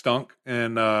stunk.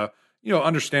 And,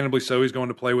 understandably so. He's going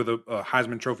to play with a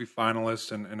Heisman Trophy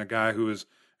finalist and a guy who is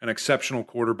an exceptional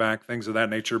quarterback, things of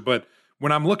that nature. But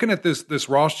when I'm looking at this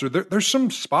roster, there's some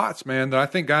spots, man, that I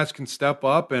think guys can step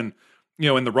up and,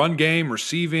 in the run game,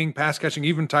 receiving, pass catching,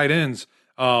 even tight ends.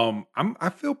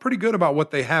 I feel pretty good about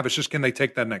what they have. It's just, can they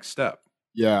take that next step?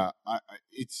 Yeah,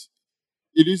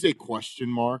 it is a question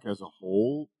mark as a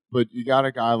whole, but you got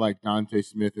a guy like Dante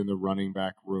Smith in the running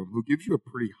back room who gives you a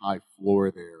pretty high floor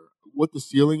there. What the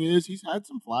ceiling is, he's had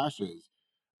some flashes,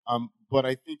 but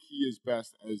I think he is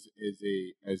best as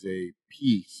a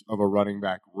piece of a running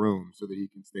back room so that he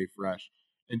can stay fresh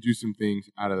and do some things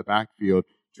out of the backfield.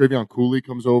 Travion Cooley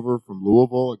comes over from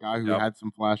Louisville, a guy who had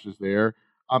some flashes there.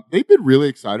 They've been really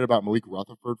excited about Malik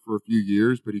Rutherford for a few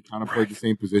years, but he kind of played the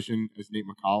same position as Nate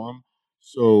McCollum.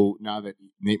 So now that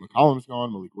Nate McCollum's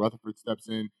gone, Malik Rutherford steps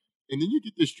in. And then you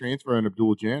get this transfer in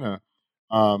Abdul Jannah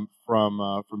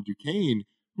from Duquesne,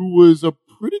 who was a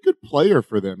pretty good player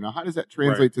for them. Now, how does that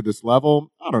translate to this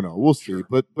level? I don't know. We'll see.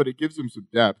 Sure. But it gives them some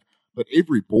depth. But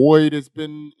Avery Boyd has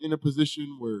been in a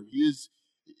position where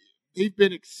they've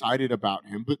been excited about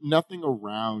him, but nothing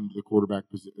around the quarterback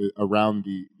around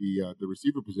the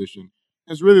receiver position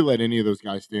has really let any of those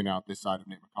guys stand out this side of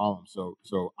Nate McCollum.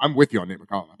 So I'm with you on Nate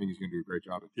McCollum. I think he's going to do a great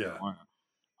job at Carolina.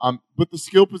 But the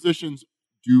skill positions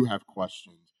do have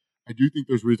questions. I do think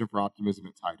there's reason for optimism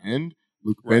at tight end.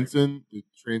 Luke Benson, the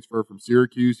transfer from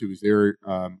Syracuse, who was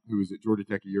at Georgia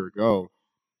Tech a year ago,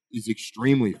 is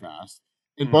extremely fast.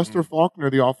 And Buster Faulkner,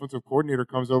 the offensive coordinator,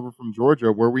 comes over from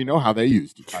Georgia, where we know how they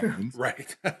use the tight ends.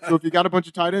 Right. So if you got a bunch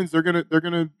of tight ends, they're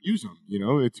gonna use them.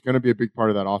 It's gonna be a big part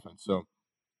of that offense. So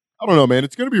I don't know, man.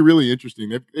 It's gonna be really interesting.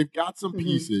 They've got some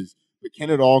pieces, but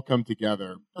can it all come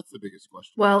together? That's the biggest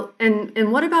question. Well,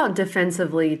 and what about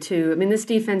defensively too? I mean, this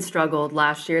defense struggled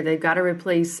last year. They've got to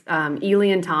replace Ely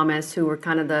and Thomas, who were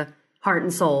kind of the heart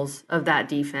and souls of that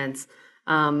defense.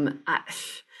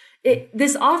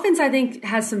 This offense, I think,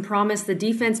 has some promise. The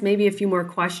defense, maybe a few more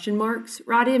question marks.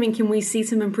 Roddy, I mean, can we see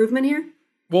some improvement here?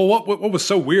 Well, what was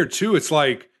so weird too? It's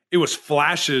like it was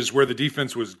flashes where the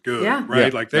defense was good,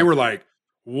 right? Like they were like,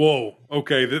 "Whoa,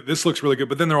 okay, this looks really good."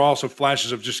 But then there were also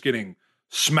flashes of just getting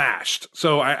smashed.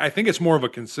 So I think it's more of a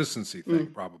consistency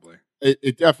thing, probably.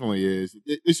 It definitely is.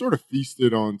 They sort of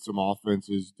feasted on some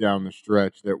offenses down the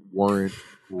stretch that weren't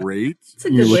great. That's a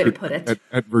good way to put it.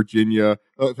 At Virginia.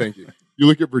 Oh, thank you. You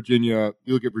look at Virginia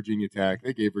Tech.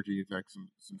 They gave Virginia Tech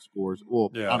some scores.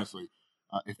 Well, honestly,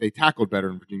 if they tackled better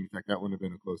in Virginia Tech, that wouldn't have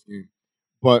been a close game.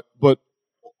 But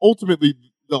ultimately,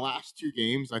 the last two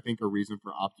games, I think, are reason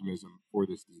for optimism for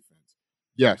this defense.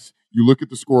 Yes, you look at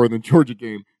the score in the Georgia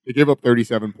game, they gave up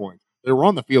 37 points. They were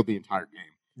on the field the entire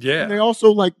game. Yeah. And they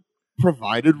also,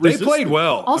 provided resistance. They played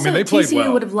well. Also, they played TCU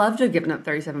well. would have loved to have given up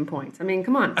 37 points. I mean,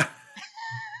 come on.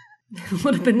 It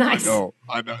would have been nice.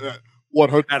 I know.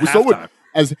 100. At halftime.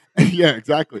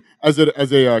 Exactly. As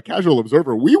a casual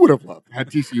observer, we would have loved had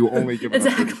TCU only given up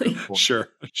 37 points. Sure.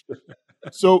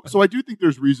 So I do think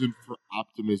there's reason for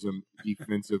optimism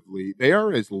defensively. They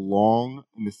are as long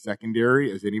in the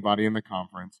secondary as anybody in the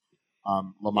conference.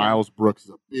 Miles Brooks is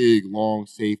a big, long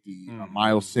safety.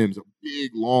 Miles Sims, a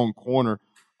big, long corner.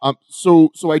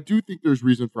 So I do think there's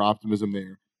reason for optimism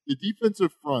there. The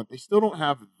defensive front, they still don't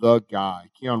have the guy.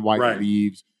 Keon White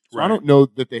leaves. So I don't know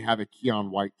that they have a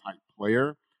Keon White type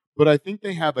player, but I think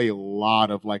they have a lot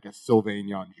of a Sylvain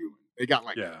Yonjun. They got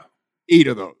 8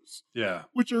 of those. Yeah.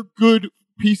 Which are good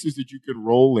pieces that you could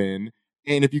roll in.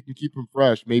 And if you can keep them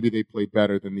fresh, maybe they play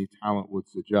better than the talent would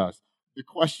suggest. The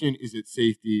question is at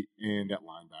safety and at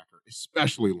linebacker,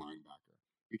 especially linebacker,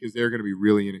 because they're going to be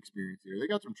really inexperienced here. They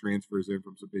got some transfers in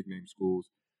from some big-name schools,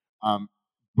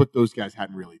 but those guys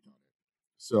hadn't really done it.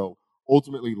 So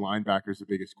ultimately, linebacker is the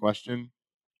biggest question.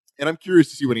 And I'm curious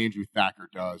to see what Andrew Thacker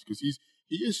does, because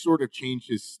he has sort of changed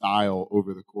his style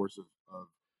over the course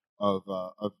of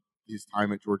his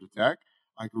time at Georgia Tech.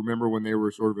 I can remember when they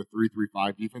were sort of a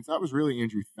 3-3-5 defense. That was really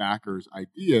Andrew Thacker's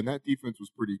idea, and that defense was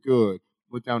pretty good.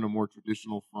 Went down to a more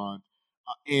traditional front.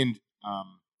 How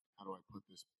do I put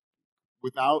this?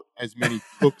 Without as many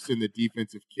cooks in the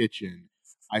defensive kitchen,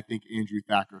 I think Andrew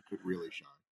Thacker could really shine.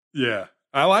 Yeah.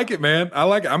 I like it, man. I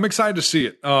like it. I'm excited to see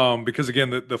it because, again,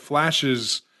 the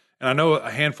flashes, and I know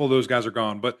a handful of those guys are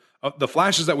gone, but the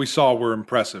flashes that we saw were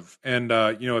impressive. And,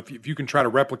 if you can try to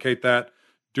replicate that,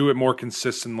 do it more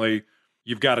consistently,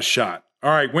 you've got a shot.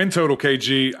 All right, win total,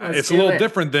 KG. It's a little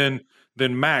different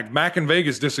than Mac. Mac and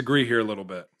Vegas disagree here a little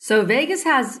bit. So Vegas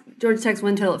has Georgia Tech's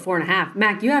win total at 4.5.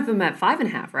 Mac, you have them at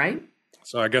 5.5, right?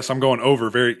 So I guess I'm going over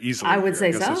very easily. I would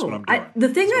say so. That's what I'm doing. The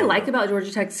thing I like about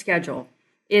Georgia Tech's schedule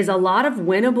is a lot of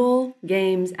winnable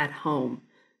games at home.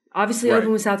 Obviously,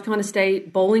 open with South Carolina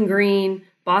State, Bowling Green,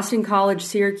 Boston College,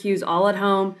 Syracuse, all at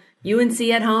home. UNC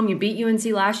at home. You beat UNC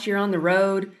last year on the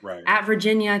road. Right. At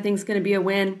Virginia, I think is going to be a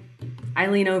win. I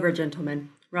lean over, gentlemen.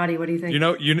 Roddy, what do you think?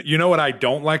 You know what I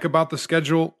don't like about the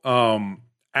schedule?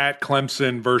 At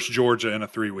Clemson versus Georgia in a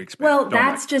 3-week span. Well,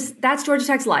 that's Georgia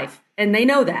Tech's life, and they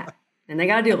know that, and they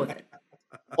got to deal with it.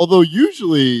 Although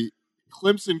usually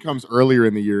Clemson comes earlier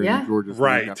in the year than Georgia's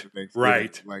right. After Thanksgiving.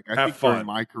 Right. I think during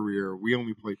my career, we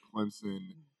only played Clemson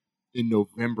in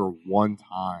November one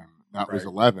time. That was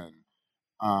 11.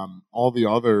 All the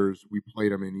others, we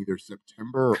played them in either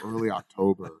September or early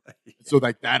October. So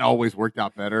that always worked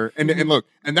out better. And look,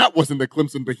 and that wasn't the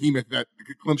Clemson behemoth that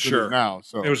Clemson is now.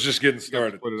 So it was just getting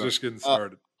started.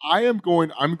 I'm going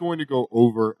to go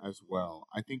over as well.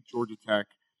 I think Georgia Tech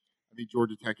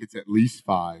hits at least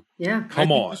 5. Yeah.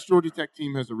 Come on. This Georgia Tech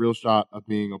team has a real shot of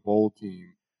being a bowl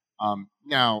team.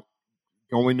 Now,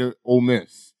 going to Ole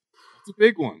Miss, it's a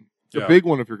big one. It's a big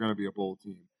one if you're going to be a bowl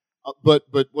team. But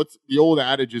what's the old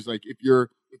adage is if you're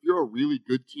a really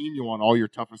good team, you want all your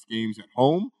toughest games at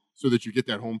home so that you get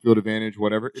that home field advantage,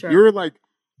 whatever. Sure. If you're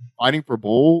fighting for a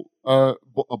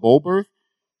bowl berth,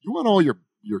 you want all your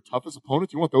toughest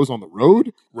opponents. You want those on the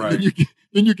road, right?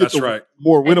 Then you get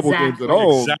more winnable games at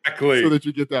home, exactly, so that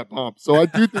you get that bump. So I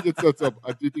do think it sets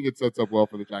up. Well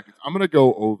for the Jackets. I'm going to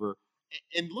go over.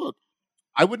 And look,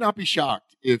 I would not be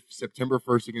shocked if September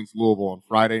 1st against Louisville on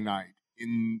Friday night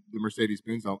in the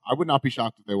Mercedes-Benz Dome, I would not be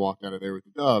shocked if they walked out of there with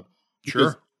the dub.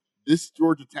 Sure. This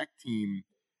Georgia Tech team,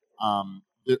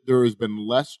 there has been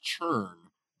less churn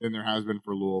than there has been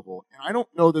for Louisville. And I don't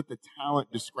know that the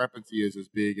talent discrepancy is as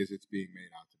big as it's being made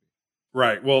out to be.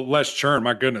 Right. Well, less churn.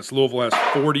 My goodness. Louisville has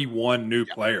 41 new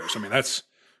players. I mean, that's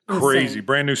crazy. Insane.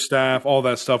 Brand new staff, all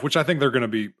that stuff, which I think they're going to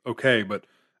be okay, but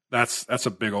that's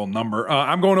a big old number.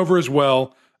 I'm going over as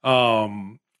well.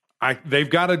 They've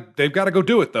got to go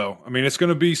do it though. I mean, it's going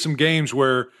to be some games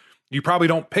where you probably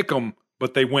don't pick them,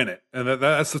 but they win it, and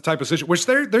that's the type of situation which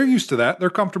they're used to that. They're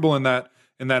comfortable in that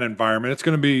environment.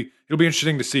 It'll be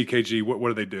interesting to see KG. What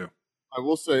do they do? I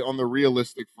will say on the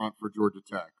realistic front for Georgia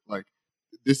Tech, like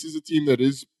this is a team that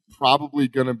is probably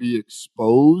going to be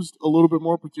exposed a little bit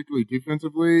more, particularly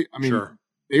defensively. I mean,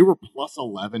 they were plus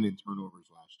 11 in turnovers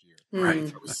last year. Right.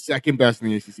 It was second best in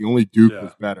the ACC. Only Duke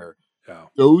was better. Yeah.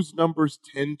 Those numbers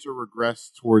tend to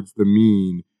regress towards the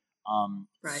mean.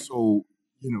 So,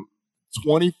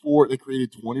 24, they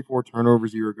created 24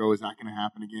 turnovers a year ago. Is that going to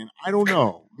happen again? I don't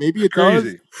know. Maybe it does.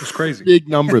 It's crazy. Big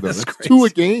number, though. That's 2 a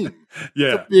game.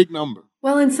 Yeah. It's a big number.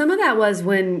 Well, and some of that was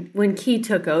when Key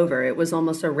took over. It was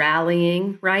almost a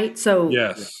rallying, right? So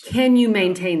can you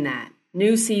maintain that?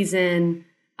 New season,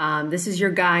 this is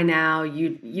your guy now.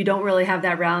 You don't really have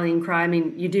that rallying cry. I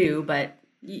mean, you do, but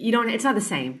you don't. It's not the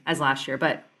same as last year.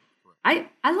 But I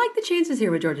like the chances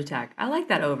here with Georgia Tech. I like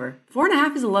that over.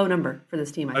 4.5 is a low number for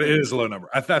this team. I think. It is a low number.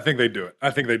 I think they do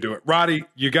it. Roddy,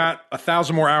 you got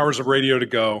 1,000 more hours of radio to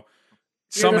go.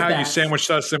 Somehow you sandwiched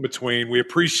us in between. We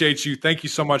appreciate you. Thank you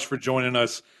so much for joining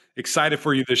us. Excited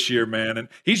for you this year, man. And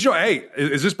hey,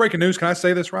 is this breaking news? Can I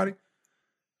say this, Roddy?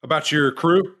 About your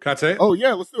crew? Can I say it? Oh,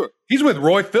 yeah, let's do it. He's with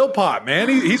Roy Philpott, man.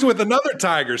 He's with another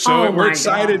Tiger. So we're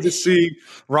excited to see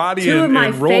Roddy and Roy chop it up.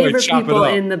 Two of my favorite people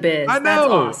in the biz. I know.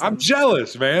 That's awesome. I'm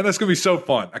jealous, man. That's going to be so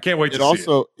fun. I can't wait to see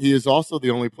it. He is also the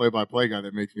only play-by-play guy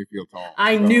that makes me feel tall.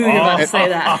 I knew you were about to say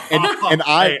that. And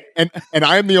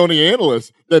I am the only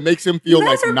analyst that makes him feel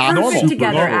like not perfect super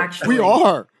together, normal. actually. We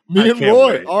are. Me and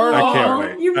Roy are. I can't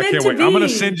wait. You're meant to be. I'm going to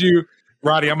send you,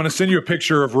 Roddy, I'm going to send you a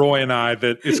picture of Roy and I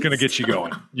that it's going to get you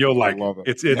going. You'll like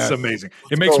it. It's amazing.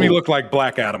 It makes me look like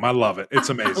Black Adam. I love it. It's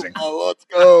amazing. Let's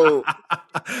go.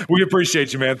 We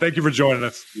appreciate you, man. Thank you for joining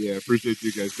us. Yeah, appreciate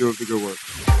you guys. Doing the good work.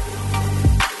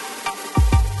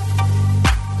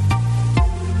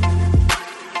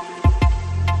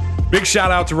 Big shout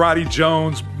out to Roddy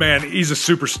Jones. Man, he's a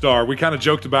superstar. We kind of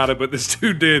joked about it, but this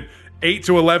dude did 8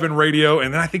 to 11 radio,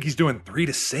 and then I think he's doing 3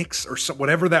 to 6 or so,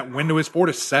 whatever that window is, 4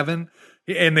 to 7.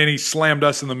 And then he slammed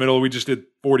us in the middle. We just did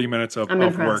 40 minutes of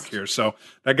work here. So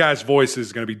that guy's voice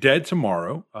is going to be dead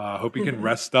tomorrow. Hope he can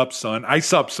rest up, son.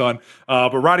 Ice up, son.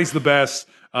 But Roddy's the best.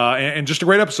 And just a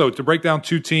great episode to break down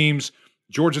 2 teams,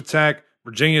 Georgia Tech,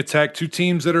 Virginia Tech, 2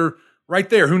 teams that are right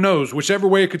there. Who knows? Whichever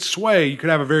way it could sway, you could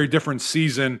have a very different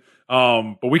season.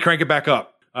 But we crank it back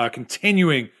up,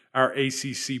 continuing our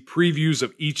ACC previews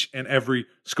of each and every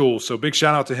school. So big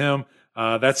shout out to him.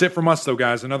 That's it from us, though,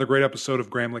 guys. Another great episode of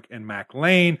Gramlich and Mac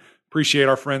Lane. Appreciate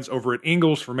our friends over at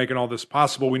Ingles for making all this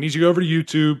possible. We need you to go over to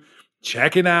YouTube,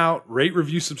 check it out, rate,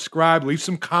 review, subscribe, leave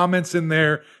some comments in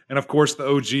there. And, of course, the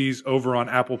OGs over on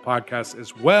Apple Podcasts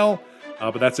as well.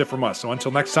 But that's it from us. So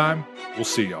until next time, we'll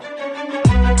see y'all.